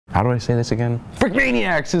How do I say this again?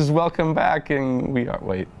 Brickmaniacs is welcome back, and we are,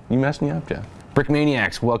 wait, you messed me up, Jeff.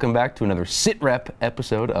 Brickmaniacs, welcome back to another SitRep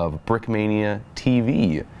episode of Brickmania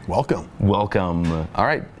TV. Welcome. Welcome. All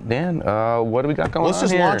right, Dan, what do we got going on here?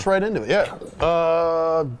 Let's just launch right into it,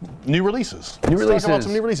 yeah. New releases. Let's talk about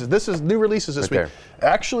some new releases. This is new releases this week.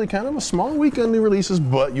 Actually, kind of a small week on new releases,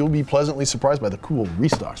 but you'll be pleasantly surprised by the cool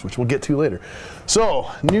restocks, which we'll get to later.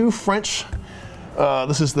 So, new French,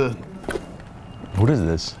 this is the... What is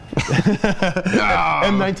this?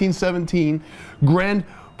 M1917 Grande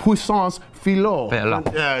Puissance Philo.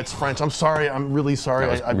 Yeah, it's French. I'm sorry. I'm really sorry.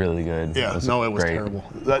 That was really good. Yeah, no, it was great, terrible.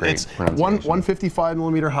 Great it's 155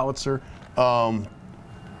 millimeter howitzer.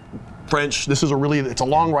 French. This is it's a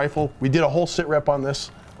long rifle. We did a whole SitRep on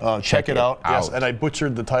this. Check it out. Yes, and I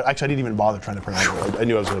butchered the title. Actually, I didn't even bother trying to pronounce it. I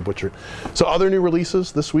knew I was going to butcher it. So other new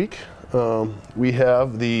releases this week. We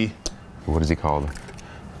have the... What is he called?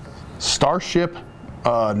 Starship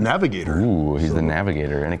Navigator. Ooh, he's the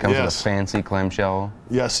Navigator, and it comes with a fancy clamshell.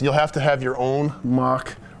 Yes, you'll have to have your own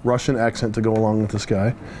mock Russian accent to go along with this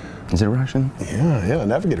guy. Is it Russian? Yeah,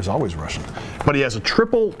 Navigator's always Russian. But he has a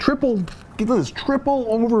triple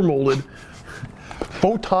overmolded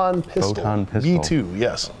photon pistol. Photon pistol. V2,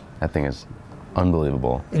 yes. That thing is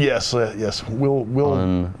unbelievable. Yes, yes.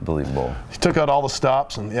 Unbelievable. He took out all the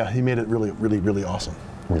stops, and yeah, he made it really awesome.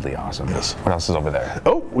 Really awesome. Yes. What else is over there?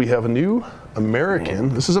 Oh, we have a new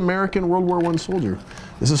American. This is American World War I soldier.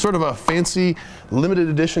 This is sort of a fancy limited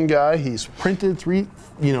edition guy. He's printed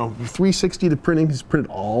 360 to printing. He's printed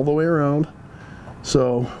all the way around.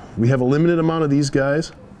 So we have a limited amount of these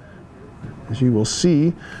guys. As you will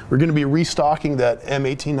see, we're going to be restocking that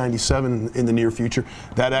M1897 in the near future.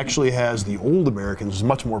 That actually has the old Americans,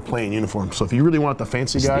 much more plain uniform. So if you really want the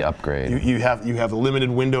fancy guy, the upgrade. You have a limited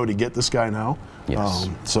window to get this guy now. Yes.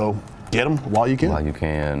 So get him while you can. While you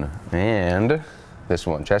can. And this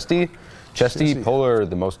one, Chesty Puller,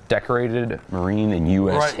 the most decorated Marine in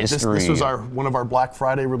U.S. history. This was one of our Black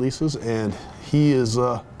Friday releases, and he is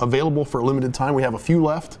available for a limited time. We have a few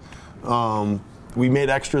left. We made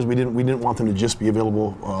extras. We didn't want them to just be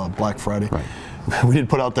available Black Friday. Right. We did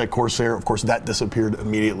put out that Corsair. Of course, that disappeared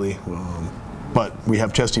immediately. But we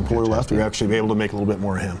have Chesty Puller left. We're actually able to make a little bit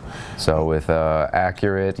more of him. So with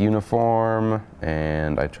accurate uniform,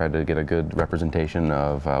 and I tried to get a good representation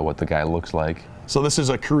of what the guy looks like. So this is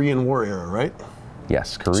a Korean War era, right?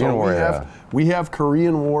 Yes, Korean War era. We have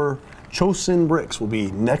Korean War Chosin bricks will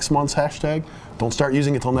be next month's hashtag. Don't start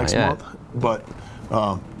using it till next month. But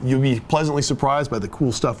you'll be pleasantly surprised by the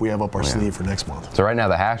cool stuff we have up our sleeve for next month. So right now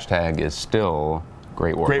the hashtag is still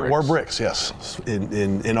Great War Bricks. Great War Bricks, yes.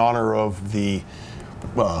 In honor of the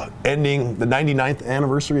ending, the 99th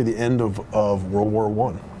anniversary of the end of World War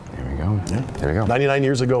I. There we go. Yeah. There we go. 99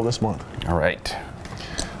 years ago this month. All right.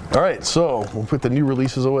 All right, so we'll put the new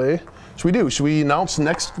releases away. Should we announce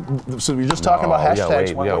next? So we're just talking about hashtags.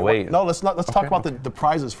 We gotta wait. No, let's talk about the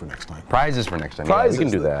prizes for next time. Prizes for next time. Prizes, yeah,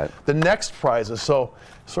 we can do that. The next prizes. So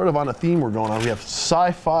sort of on a theme we're going on. We have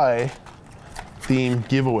sci-fi theme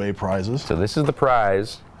giveaway prizes. So this is the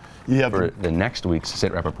prize for the next week's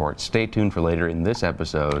SitRep report. Stay tuned for later in this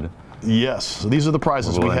episode. Yes. So these are the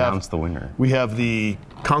prizes. We'll announce the winner. We have the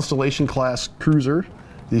Constellation class cruiser,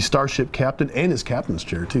 the Starship Captain, and his captain's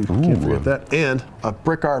chair too. Ooh. Can't forget that. And a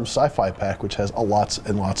Brick Arms sci-fi pack, which has lots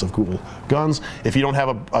and lots of cool guns. If you don't have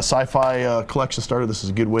a sci-fi collection started, this is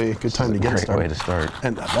a good time to get started. Great way to start.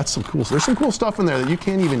 And that's some cool. There's some cool stuff in there that you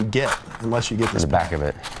can't even get unless you get this. The back of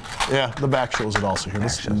it. Yeah, the back shows it also. Here,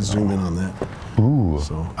 let's zoom in on that. Ooh.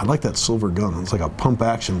 So I like that silver gun. It's like a pump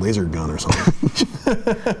action laser gun or something.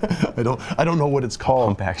 I don't know what it's called.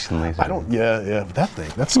 Pump action laser. Yeah, that thing.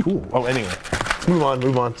 That's cool. Oh, anyway, let's move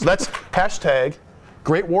on. So that's hashtag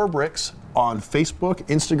Great War Bricks on Facebook,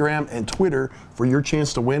 Instagram, and Twitter for your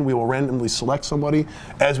chance to win. We will randomly select somebody,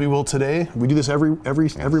 as we will today. We do this every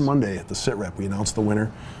Monday at the SitRep. We announce the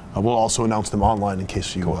winner. We'll also announce them online in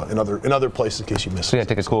case you in other places in case you miss it. So yeah,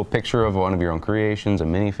 take a cool picture of one of your own creations, a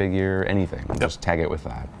minifigure, anything. Just tag it with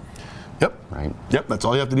that. Yep. Right. Yep. That's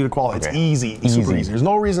all you have to do to qualify. Okay. It's easy. Super easy. There's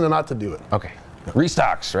no reason not to do it. Okay. Yep.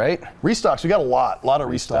 Restocks, right? Restocks. We got a lot of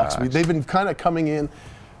restocks. They've been kind of coming in.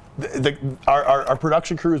 Our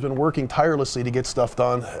production crew has been working tirelessly to get stuff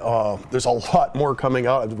done. There's a lot more coming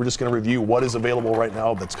out. We're just going to review what is available right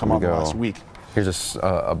now that's come out last week. Here's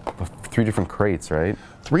 3 different crates, right?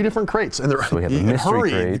 3 different crates, and they're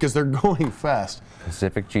hurrying because they're going fast.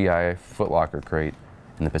 Pacific GI Foot Locker crate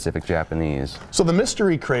and the Pacific Japanese. So the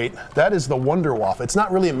mystery crate, that is the Wonder Waff. It's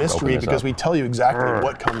not really a mystery because we tell you exactly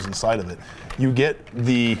what comes inside of it. You get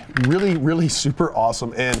the really super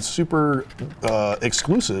awesome and super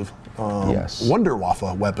exclusive Yes.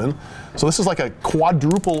 Wunderwaffe weapon. So this is like a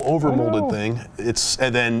quadruple overmolded thing.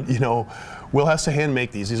 And then, you know, Will has to hand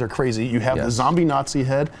make these. These are crazy. You have the zombie Nazi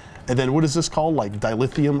head. And then what is this called? Like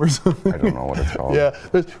dilithium or something? I don't know what it's called. Yeah,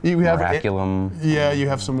 you have Miraculum. Yeah, you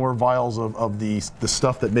have some more vials of the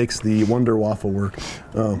stuff that makes the Wunderwaffe work.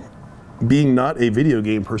 Being not a video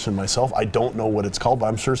game person myself, I don't know what it's called, but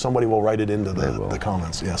I'm sure somebody will write it into the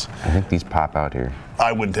comments. Yes. I think these pop out here.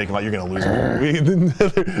 I wouldn't take them out. You're going to lose them.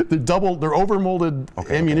 They're overmolded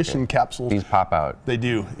ammunition capsules. These pop out. They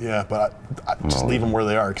do, yeah, but I just leave them where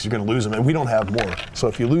they are because you're going to lose them, and we don't have more. So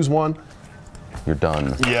if you lose one, you're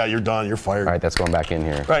done. Yeah, you're done. You're fired. All right, that's going back in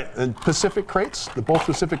here. Right, and Pacific crates, both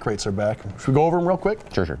Pacific crates are back. Should we go over them real quick?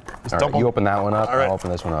 Sure. All right, you open that one up, I'll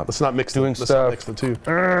open this one up. Let's not mix the two.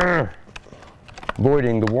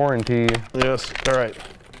 Voiding the warranty. Yes, all right.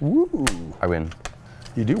 Woo. I win.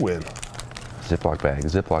 You do win. Ziploc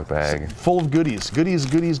bag. Full of goodies.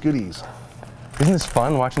 Isn't this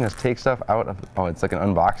fun watching us take stuff out of, it's like an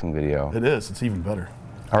unboxing video. It is, it's even better.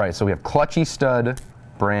 All right, so we have Clutchy Stud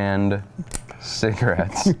brand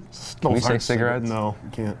cigarettes. Can we say cigarettes? No, you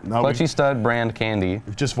can't. No, Clutchy Stud brand candy.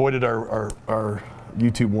 We've just voided our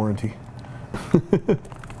YouTube warranty.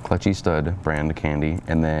 Clutchy Stud brand candy,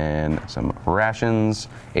 and then some rations,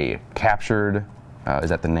 a captured, is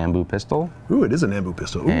that the Nambu pistol? Ooh, it is a Nambu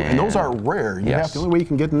pistol. Ooh, and those are rare. The only way you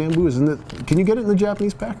can get the Nambu is can you get it in the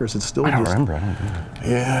Japanese pack, or is it still I don't remember.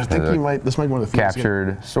 Yeah, I think this might be one of the things.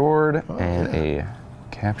 Captured sword and a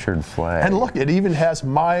captured flag. And look, it even has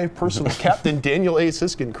my personal Captain Daniel A.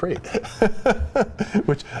 Siskin crate,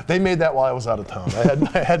 which they made that while I was out of town.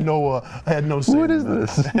 I had no say. What is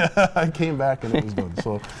this? I came back and it was done.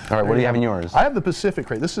 So, all right, what do you have in yours? I have the Pacific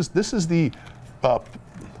crate. This is the.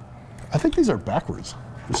 I think these are backwards.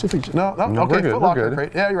 Pacific. No, okay. Foot Locker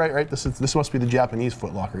crate. Yeah, you're right. This must be the Japanese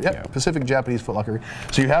Foot Locker. Yep, yeah. Pacific Japanese Foot Locker.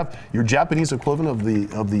 So you have your Japanese equivalent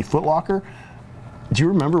of the Foot Locker. Do you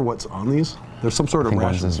remember what's on these? There's some sort of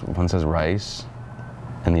ration. One says rice,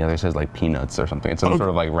 and the other says like peanuts or something. It's some sort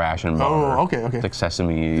of like ration bar. Oh, okay. It's like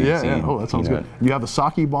sesame seed. Yeah. Oh, that sounds good. You have a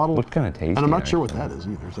sake bottle. What kind of taste? And I'm not sure what that is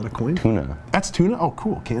either. Is that a coin? Tuna. That's tuna? Oh,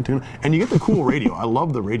 cool. Canned tuna. And you get the cool radio. I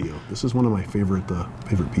love the radio. This is one of my favorite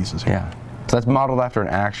pieces here. Yeah. So that's modeled after an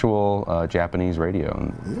actual Japanese radio.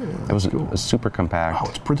 And it was cool. It was super compact. Oh,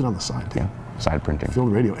 it's printed on the side too. Yeah. Side printing.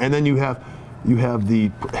 Field radio. And then you have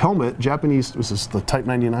the helmet, Japanese, this is the Type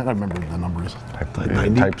 99, I remember the numbers.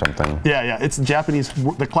 Type something. Yeah, it's Japanese,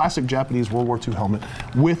 the classic Japanese World War II helmet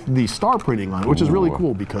with the star printing on it, which is really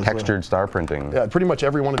cool because... Textured star printing. Yeah, pretty much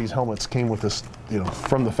every one of these helmets came with this,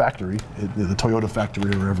 from the factory, the Toyota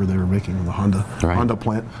factory or wherever they were making the Honda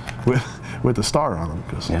plant with the star on them.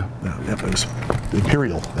 It was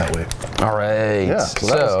imperial that way. All right. Yeah,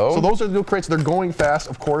 so those are the new crates. They're going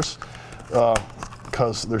fast, of course.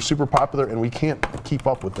 Because they're super popular and we can't keep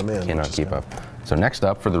up with demand. Cannot keep up. So next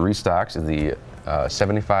up for the restocks is the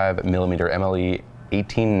 75 millimeter MLE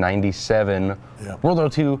 1897 World War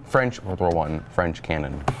II French, World War I French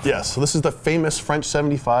cannon. Yes, so this is the famous French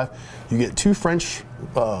 75. You get two French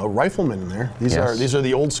riflemen in there. These are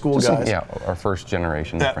the old school guys. Our first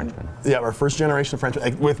generation Frenchmen. Yeah, our first generation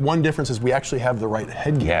Frenchmen. With one difference is we actually have the right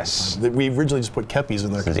headgear. Yes. We originally just put kepis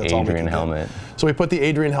in there because that's all we could Adrian helmet. So we put the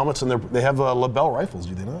Adrian helmets and they have lapel rifles,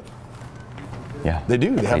 do they not? Yeah. They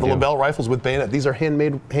do. They have the lapel rifles with bayonet. These are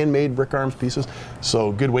handmade brick arms pieces.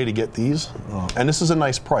 So good way to get these. And this is a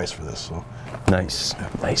nice price for this. So. Nice.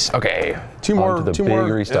 Nice. Okay. Two more big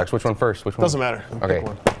restocks. Yeah. Which one first? Which one? Doesn't matter. Okay.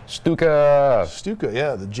 Stuka. Stuka,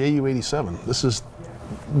 yeah, the Ju-87. This is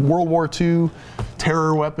World War II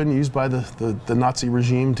terror weapon used by the Nazi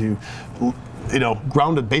regime to,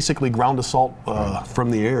 basically ground assault from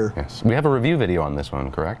the air. Yes. We have a review video on this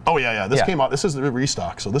one, correct? Oh yeah. This came out. This is the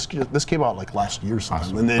restock. So this came out like last year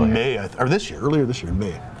sometime, and then May, or earlier this year in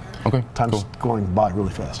May. Okay. Time's going by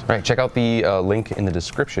really fast. All right, check out the link in the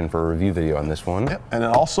description for a review video on this one. Yep. And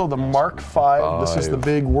then also the Mark V. This is the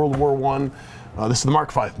big World War I. This is the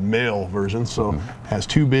Mark V male version, so has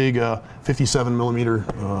two big 57 millimeter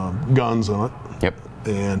guns on it. Yep.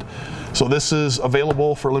 And so this is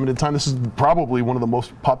available for a limited time. This is probably one of the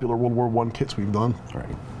most popular World War I kits we've done.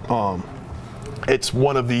 Right. It's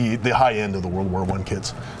one of the high end of the World War I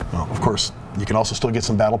kits. Of course, you can also still get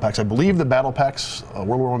some battle packs. I believe the battle packs,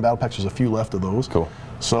 World War I battle packs, there's a few left of those. Cool.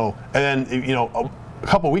 So, and then, a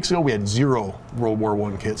couple of weeks ago, we had 0 World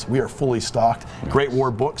War I kits. We are fully stocked. Nice. Great War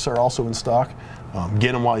books are also in stock.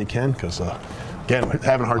 Get them while you can, because Again, we're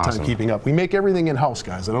having a hard time keeping up. We make everything in-house,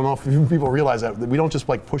 guys. I don't know if people realize that. We don't just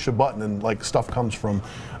like push a button and like stuff comes from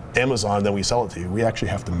Amazon, then we sell it to you. We actually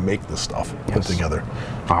have to make this stuff put together.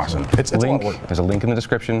 Awesome. So it's a lot of work. There's a link in the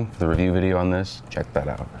description for the review video on this. Check that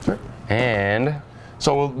out. Sure. And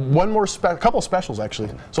so one more, couple specials actually.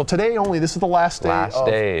 So today only, this is the last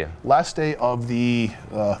day. Last day of the,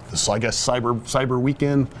 I guess Cyber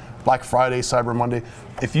Weekend, Black Friday, Cyber Monday.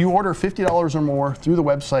 If you order $50 or more through the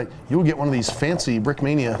website, you'll get one of these fancy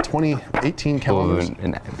Brickmania 2018 calendars.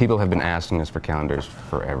 And people have been asking us for calendars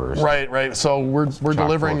forever. So right. So we're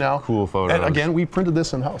delivering now. Cool photos. And again, we printed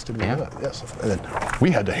this in house. Did we do that? Yes. And then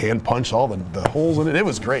we had to hand punch all the holes in it. It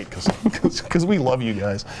was great because we love you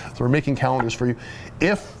guys. So we're making calendars for you.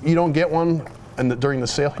 If you don't get one during the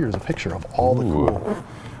sale, here's a picture of all the cool.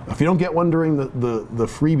 If you don't get one during the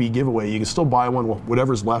freebie giveaway, you can still buy one.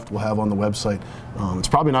 Whatever's left we'll have on the website. It's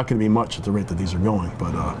probably not going to be much at the rate that these are going,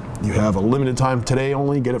 but you have a limited time today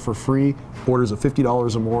only. Get it for free. Orders of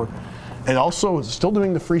 $50 or more. And also still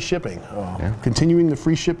doing the free shipping. Continuing the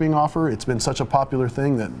free shipping offer. It's been such a popular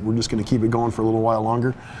thing that we're just going to keep it going for a little while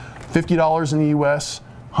longer. $50 in the US.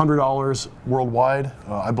 $100 worldwide.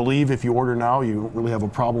 I believe if you order now, you don't really have a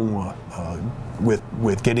problem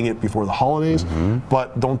with getting it before the holidays,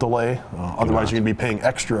 but don't delay. Otherwise, you're going to be paying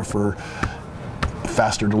extra for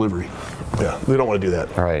faster delivery. Yeah, we don't want to do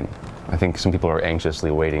that. All right. I think some people are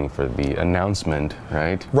anxiously waiting for the announcement,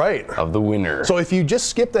 right? Right. Of the winner. So if you just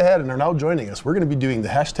skipped ahead and are now joining us, we're going to be doing the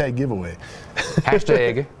hashtag giveaway.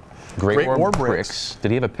 Hashtag Great War Bricks.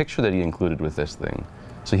 Did he have a picture that he included with this thing?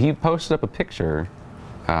 So he posted up a picture.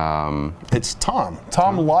 It's Tom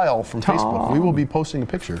Lyle from Facebook. We will be posting a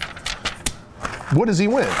picture. What does he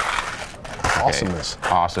win? Awesomeness.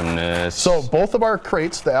 Awesomeness. So both of our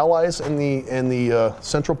crates, the Allies and the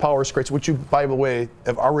Central Powers crates, which you, by the way,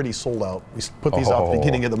 have already sold out. We put these out at the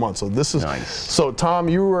beginning of the month. So this is nice. So Tom,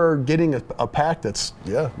 you are getting a pack that's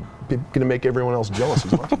going to make everyone else jealous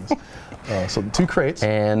who's watching this. So 2 crates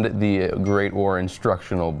and the Great War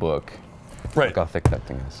instructional book. Right. Look how thick that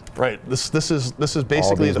thing is. Right. This is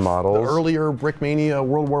basically the earlier Brickmania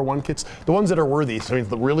World War I kits. The ones that are worthy. So, I mean,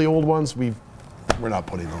 the really old ones, we're not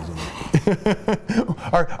putting those in there.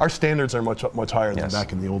 our standards are much higher than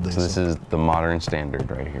back in the old days. So this is the modern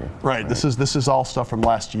standard right here. Right. This is all stuff from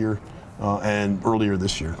last year and earlier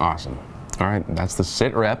this year. Awesome. All right. That's the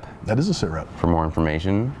SitRep. That is a SitRep. For more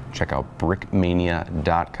information, check out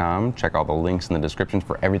brickmania.com. Check out the links in the description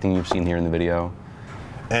for everything you've seen here in the video.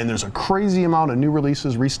 And there's a crazy amount of new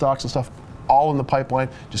releases, restocks and stuff, all in the pipeline.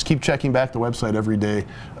 Just keep checking back the website every day.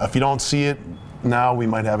 If you don't see it now, we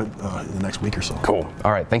might have it in the next week or so. Cool.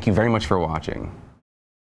 All right. Thank you very much for watching.